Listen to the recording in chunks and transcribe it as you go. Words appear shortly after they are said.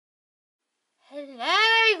Hello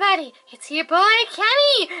everybody, it's your boy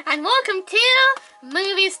Kenny, and welcome to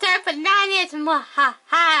Movie Star Bananas.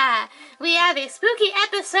 Mwahaha! We have a spooky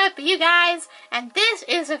episode for you guys, and this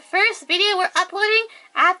is the first video we're uploading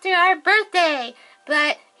after our birthday.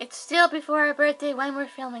 But it's still before our birthday when we're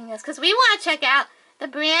filming this, because we want to check out the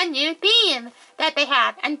brand new theme that they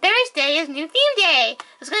have. And Thursday is new theme day.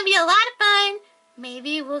 It's going to be a lot of fun.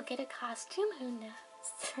 Maybe we'll get a costume, who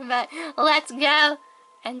knows? But let's go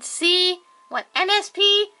and see what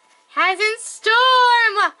MSP has in store.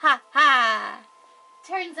 Mwahaha!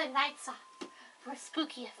 Turn the lights off for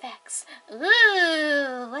spooky effects.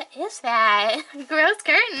 Ooh, what is that? Gross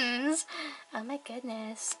curtains. Oh my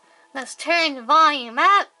goodness. Let's turn the volume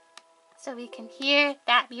up so we can hear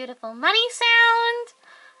that beautiful money sound.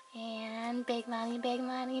 And big money, big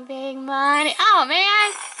money, big money. Oh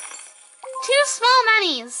man! 2 small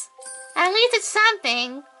monies. At least it's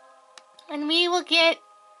something. And we will get...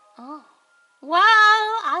 Oh. Whoa!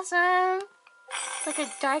 Awesome! It's like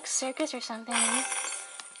a dark circus or something.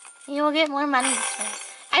 You will get more money this way.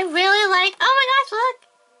 I really like... Oh my gosh, look!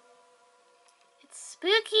 It's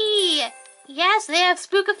spooky! Yes, they have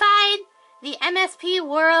spookified the MSP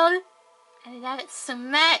world. I love it so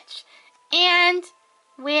much. And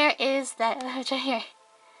where is that? Oh, it's right here.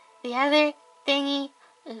 The other thingy.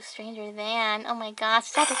 Ooh, Stranger Than. Oh my gosh,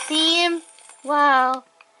 is that the theme? Whoa.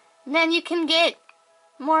 And then you can get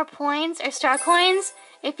more points or star coins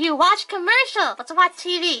if you watch commercial. Let's watch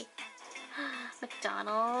TV.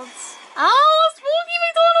 McDonald's. Oh, spooky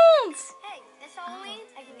McDonald's! Hey, this Halloween,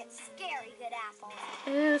 I can get scary good apples.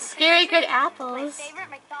 Ooh, scary good apples. My favorite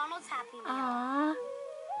McDonald's Happy Meal. Aww.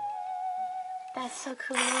 That's so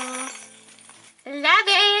cool. Love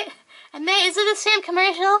it! And then, is it the same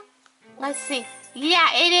commercial? Let's see. Yeah,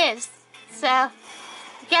 it is. So, I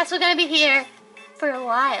guess we're gonna be here for a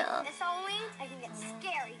while. This Halloween, I can get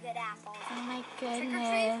scary good apples. Oh my Trick or treat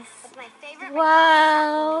goodness. with my favorite Whoa.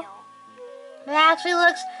 McDonald's Happy Meal. That actually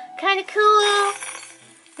looks kind of cool.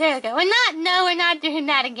 There we go. We're not doing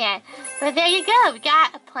that again. But there you go. We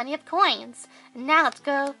got plenty of coins. And now let's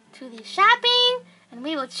go to the shopping, and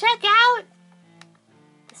we will check out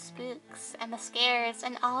the spooks and the scares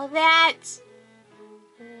and all of that.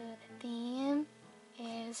 Ooh, the theme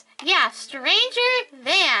is, yeah, Stranger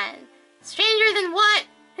Than. Stranger than what?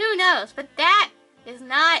 Who knows? But that is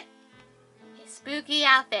not a spooky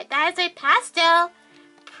outfit. That is a pastel,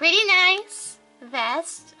 pretty nice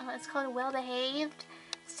vest. Oh, it's called Well Behaved.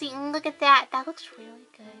 See, look at that. That looks really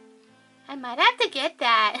good. I might have to get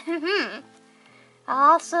that.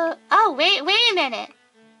 Also, oh, wait a minute.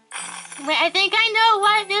 Wait, I think I know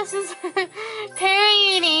what this is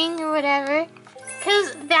parodying or whatever.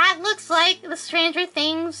 Because that looks like the Stranger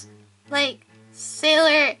Things, like,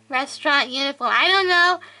 sailor restaurant uniform. I don't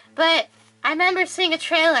know, but I remember seeing a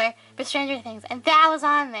trailer for Stranger Things, and that was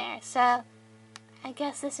on there. So, I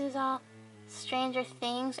guess this is all Stranger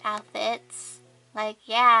Things outfits. Like,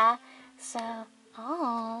 yeah. So,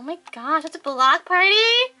 oh my gosh, it's a block party?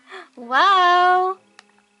 Whoa.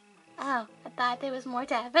 Oh, I thought there was more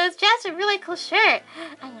to it, but it's just a really cool shirt.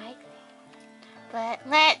 I like that. But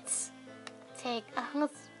let's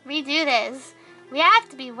redo this. We have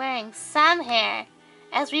to be wearing some hair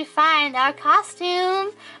as we find our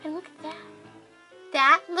costume. And look at that.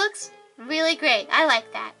 That looks really great. I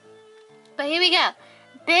like that. But here we go.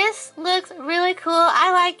 This looks really cool.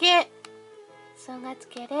 I like it. So let's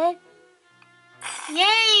get it.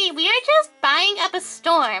 Yay! We are just buying up a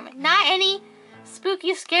storm. Not any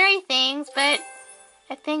spooky, scary things, but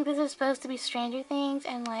I think this is supposed to be Stranger Things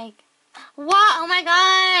and like... Whoa! Oh my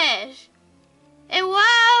gosh! And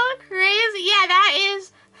whoa! Crazy! Yeah, that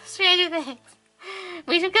is Stranger Things.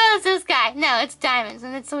 We should go as this guy. No, it's diamonds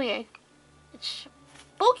and it's weird. It's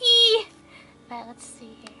spooky! But let's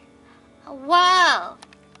see here. Whoa!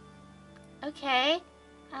 Okay.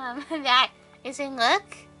 That is a look.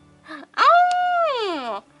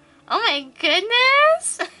 Oh! Oh my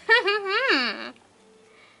goodness!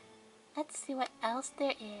 Let's see what else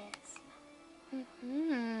there is.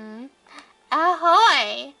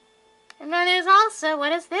 Ahoy! And then there's also, what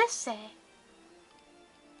does this say?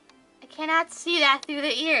 I cannot see that through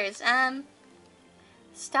the ears.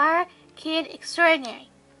 Star Kid Extraordinary.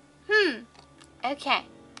 Okay.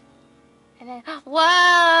 And then,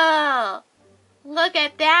 whoa! Look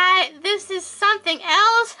at that! This is something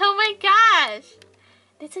else! Oh my gosh!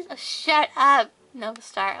 This is a shut up Nova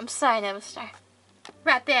Star. I'm sorry, Nova Star.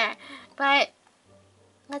 Right there. But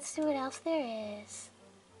let's see what else there is.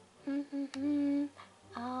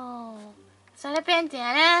 Oh, is that a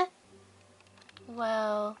bandana?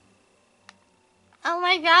 Whoa. Oh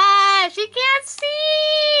my gosh, you can't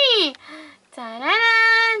see! Dun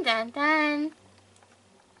dun dun dun.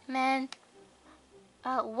 then,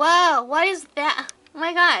 whoa, what is that? Oh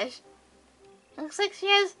my gosh. It looks like she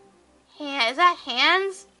has hands. Is that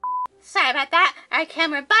hands? Sorry about that. Our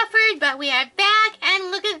camera buffered, but we are back, and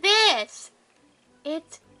look at this.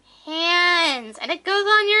 It's hands, and it goes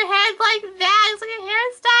on your head like that. It's like a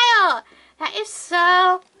hairstyle. That is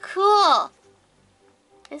so cool.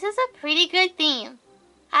 This is a pretty good theme.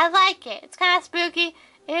 I like it. It's kind of spooky.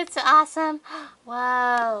 It's awesome.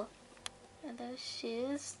 Whoa. Are those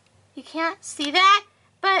shoes? You can't see that,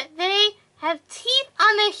 but they have teeth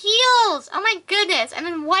on the heels. Oh my goodness. And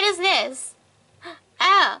then what is this?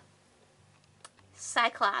 Oh.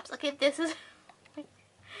 Cyclops. Okay, this is...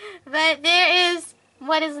 But there is...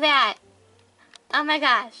 What is that? Oh my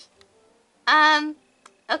gosh.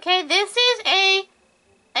 Okay, this is a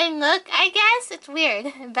look, I guess. It's weird,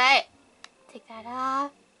 but take that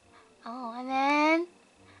off. Oh, and then...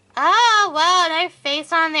 Oh, wow, another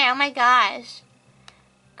face on there. Oh my gosh.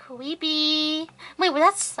 Creepy. Wait, was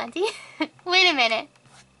that Slendy? Wait a minute.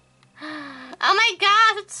 Oh my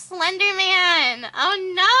gosh, it's Slender Man. Oh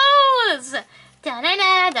no! Dun dun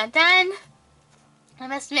dun dun dun. I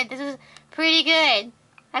must admit, this is pretty good.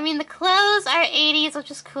 I mean, the clothes are 80s, which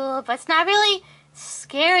is cool, but it's not really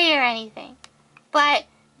scary or anything. But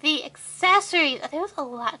the accessories, there was a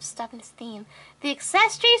lot of stuff in this theme. The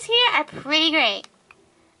accessories here are pretty great.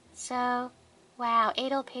 So, wow,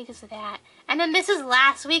 8 old pages of that. And then this is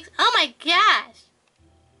last week's, oh my gosh!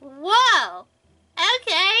 Whoa!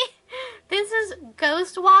 Okay, this is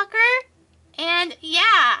Ghost Walker, and yeah,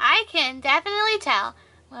 I can definitely tell.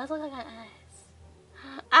 What does it look like on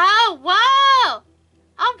eyes? Oh, whoa!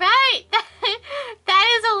 Alright, that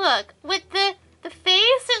is a look. With the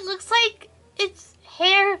face, it looks like it's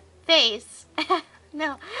hair face.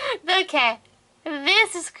 No, okay,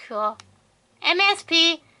 this is cool.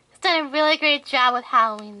 MSP has done a really great job with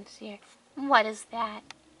Halloween this year. What is that?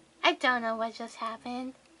 I don't know what just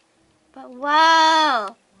happened. But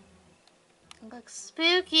whoa! It looks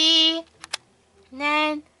spooky. And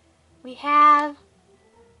then we have,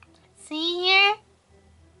 let's see here.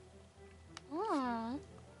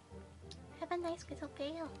 Have a nice little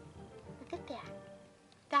veil. Look at that.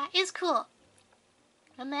 That is cool.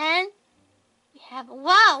 And then we have,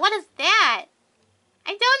 whoa, what is that?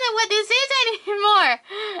 I don't know what this is anymore.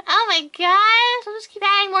 Oh my gosh, we'll just keep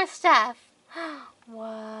adding more stuff.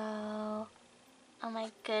 Whoa. Oh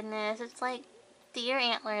my goodness, it's like deer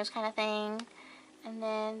antlers kind of thing. And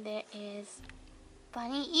then there is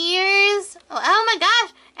bunny ears. Oh my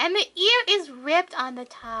gosh, and the ear is ripped on the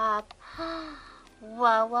top.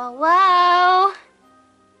 Whoa, whoa, whoa.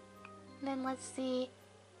 And then let's see.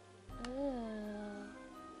 Ooh.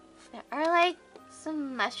 There are like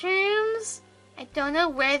some mushrooms. I don't know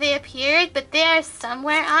where they appeared, but they are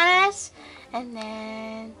somewhere on us. And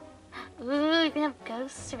then, ooh, you can have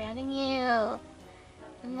ghosts surrounding you.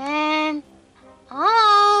 And then,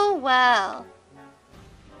 oh, wow.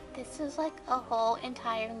 This is like a whole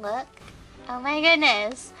entire look. Oh my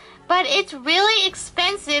goodness. But it's really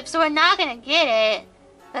expensive, so we're not gonna get it.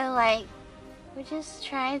 But like, we're just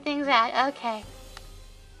trying things out. Okay.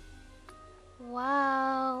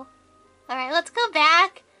 Whoa. Alright, let's go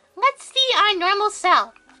back. Let's see our normal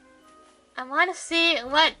self. I want to see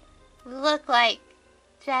what we look like.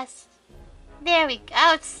 Just, there we go.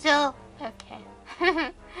 Oh, it's still, okay.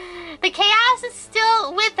 The chaos is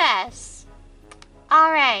still with us.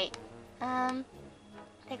 Alright.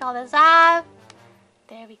 Take all this off.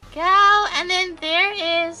 There we go. And then there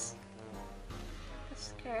is the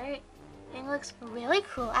skirt. It looks really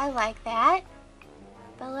cool. I like that.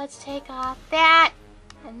 But let's take off that,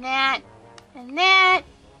 and that, and that.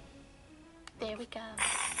 There we go.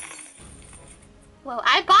 Whoa,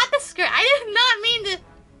 I bought the skirt. I did not mean to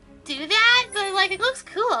do that, but like it looks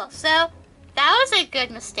cool. So that was a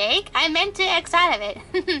good mistake. I meant to X out of it.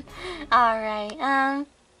 Alright, now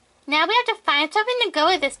we have to find something to go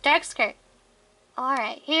with this dark skirt.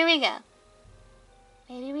 Alright, here we go.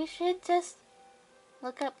 Maybe we should just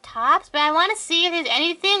look up tops, but I want to see if there's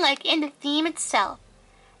anything like in the theme itself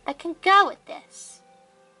that can go with this.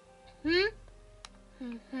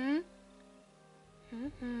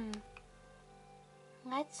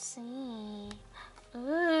 Let's see.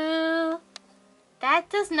 Ooh. That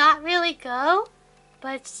does not really go,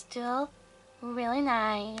 but it's still really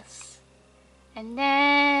nice. And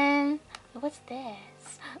then, what's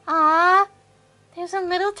this? Aw, there's a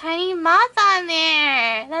little tiny moth on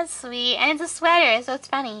there. That's sweet. And it's a sweater, so it's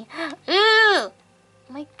funny. Ooh. Oh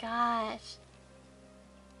my gosh.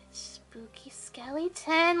 Spooky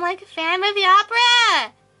skeleton, like a Phantom of the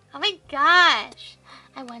Opera. Oh my gosh.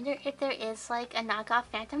 I wonder if there is like a knockoff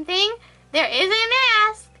Phantom thing. There is a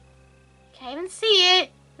mask. Can't even see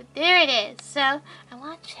it. But there it is. So I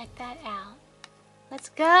want to check that out. Let's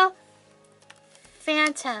go.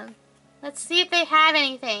 Phantom. Let's see if they have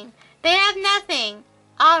anything. They have nothing.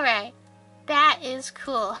 Alright. That is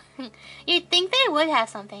cool. You'd think they would have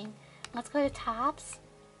something. Let's go to tops.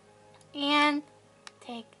 And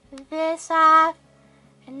take this off.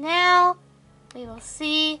 And now we will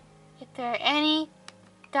see if there are any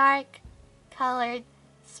dark colored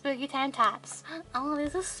spooky time tops. Oh,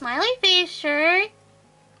 there's a smiley face shirt.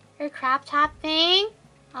 Or crop top thing.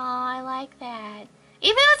 Oh, I like that.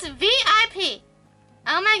 Even though it's VIP.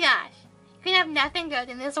 Oh my gosh. You can have nothing good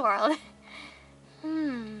in this world.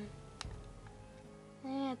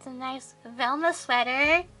 It's a nice Velma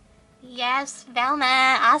sweater. Yes,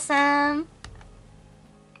 Velma. Awesome.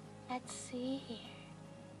 Let's see here.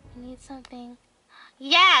 I need something.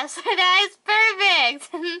 Yes, that is perfect.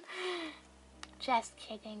 Just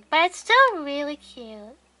kidding. But it's still really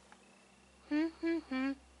cute.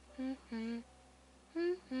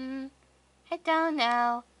 I don't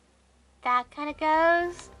know. That kind of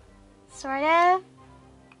goes. Sort of.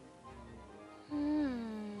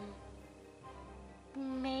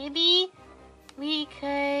 Maybe we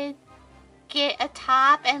could get a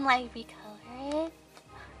top and like recolor it.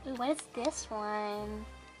 Ooh, what is this one?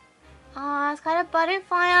 Aw, it's got a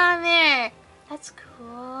butterfly on there. That's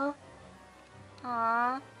cool.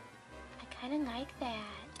 Aw, I kind of like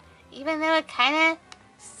that. Even though it kind of,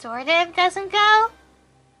 sort of doesn't go.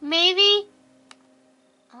 Maybe.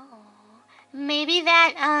 Oh, maybe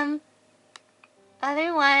that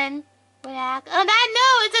other one would act. Oh, that no,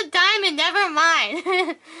 it's a diamond. Never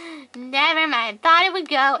mind. Never mind. Thought it would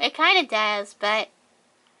go. It kind of does, but.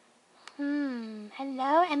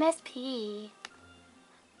 Hello, MSP.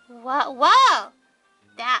 Whoa!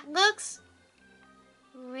 That looks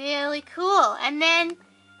really cool. And then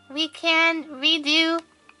we can redo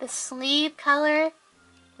the sleeve color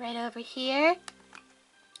right over here.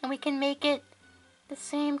 And we can make it the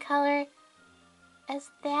same color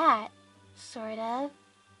as that. Sort of.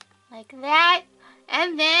 Like that.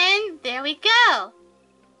 And then, there we go.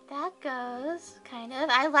 That goes, kind of.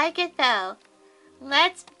 I like it though.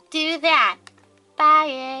 Let's do that. Buy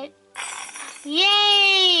it.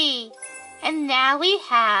 Yay! And now we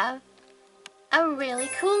have a really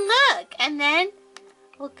cool look. And then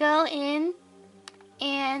we'll go in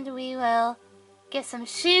and we will get some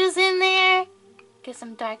shoes in there. Get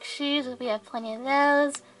some dark shoes. We have plenty of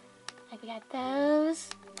those. Like we got those.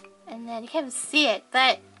 And then you can't see it,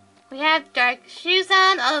 but we have dark shoes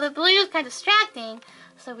on. Oh, the blue is kind of distracting.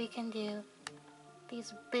 So we can do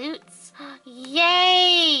these boots.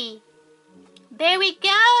 Yay! There we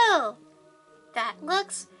go! That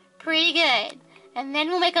looks pretty good. And then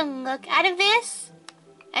we'll make a look out of this.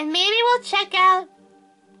 And maybe we'll check out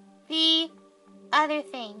the other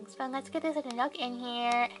things. But let's get this little look in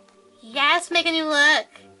here. Yes, make a new look.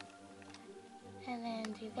 And then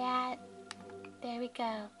do that. There we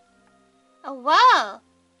go. Oh, whoa!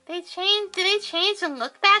 Did they change the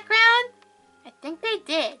look background? I think they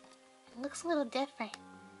did. It looks a little different.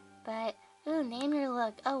 But, ooh, name your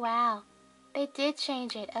look. Oh, wow. They did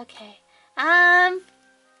change it. Okay.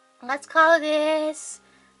 Let's call this,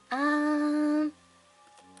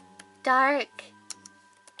 Dark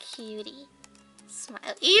Cutie.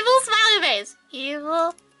 Smile. Evil smiley face.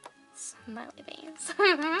 Evil smiley face.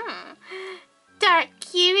 Dark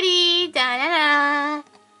Cutie. Da-da-da.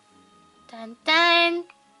 Dun dun.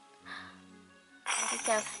 There we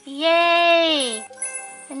go. Yay!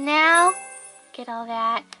 And now, get all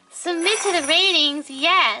that. Submit to the ratings.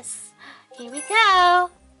 Yes. Here we go.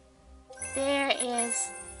 There is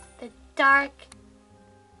the Dark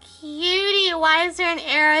Cutie. Why is there an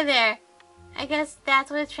arrow there? I guess that's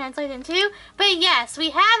what it's translated into. But yes,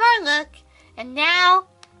 we have our look. And now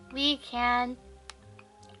we can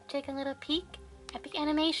take a little peek at the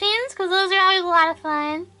animations. Because those are always a lot of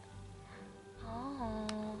fun.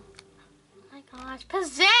 Oh my gosh.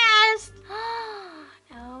 Possessed!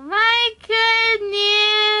 Oh my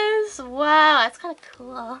goodness. Wow, that's kind of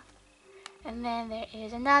cool. And then there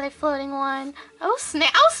is another floating one. Oh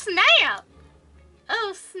snap! Oh snap!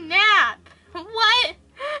 Oh snap! What?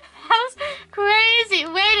 That was crazy. Wait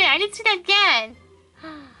a minute, I need to see that again.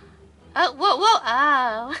 Oh, whoa, whoa.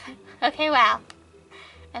 Oh. Okay, wow.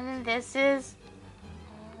 And then this is...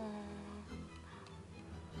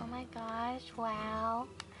 Oh my gosh, wow.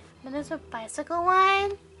 And then there's a bicycle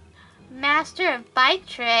one. Master of bike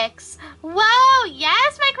tricks. Whoa,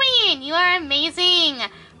 yes, my queen. You are amazing.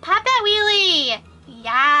 Pop that wheelie.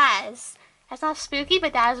 Yes. That's not spooky,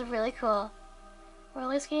 but that is really cool.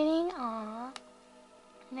 Roller skating. Aww.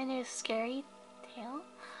 And then there's scary tail.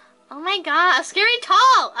 Oh my god, a scary tall.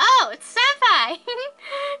 Oh, it's Senpai.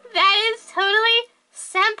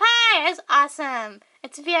 awesome.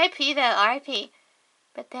 It's VIP though, RP.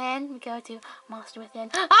 But then we go to Monster Within.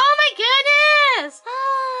 Oh my goodness!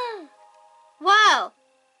 Whoa.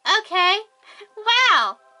 Okay.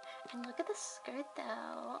 Wow. And look at the skirt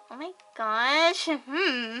though. Oh my gosh.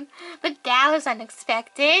 But that was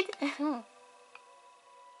unexpected.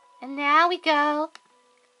 And now we go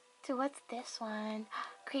to what's this one?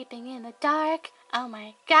 Creeping in the dark. Oh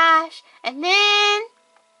my gosh. And then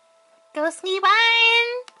Ghostly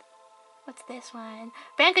One. What's this one?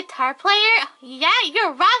 Band guitar player? Yeah,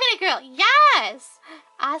 you're rocking it, girl. Yes.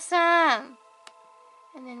 Awesome.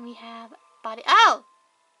 And then we have body. Oh.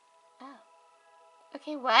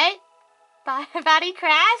 Okay, what? Body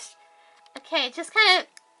crash? Okay, just kind of.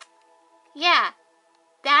 Yeah.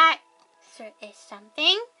 That sure is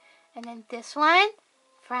something. And then this one.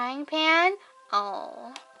 Frying pan.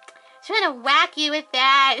 Oh. She's gonna whack you with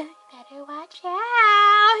that. Better watch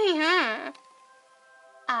out.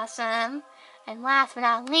 Awesome. And last but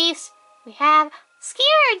not least, we have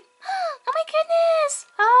Scared. Oh my goodness.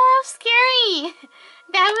 Oh, that was scary.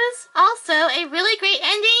 That was also a really great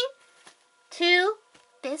ending to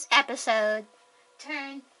this episode.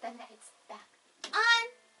 Turn the lights back on.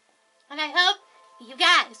 And I hope you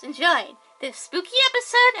guys enjoyed this spooky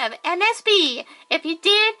episode of MSP. If you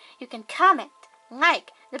did, you can comment,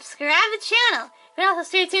 like, subscribe to the channel. You can also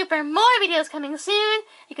stay tuned for more videos coming soon.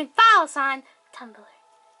 You can follow us on Tumblr,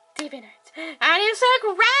 DeviantArt, and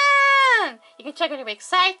Instagram. You can check out our big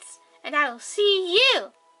sites, and I will see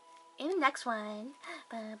you in the next one.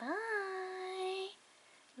 Bye-bye.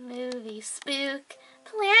 Movie Spook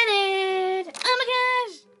Planet. Oh my god.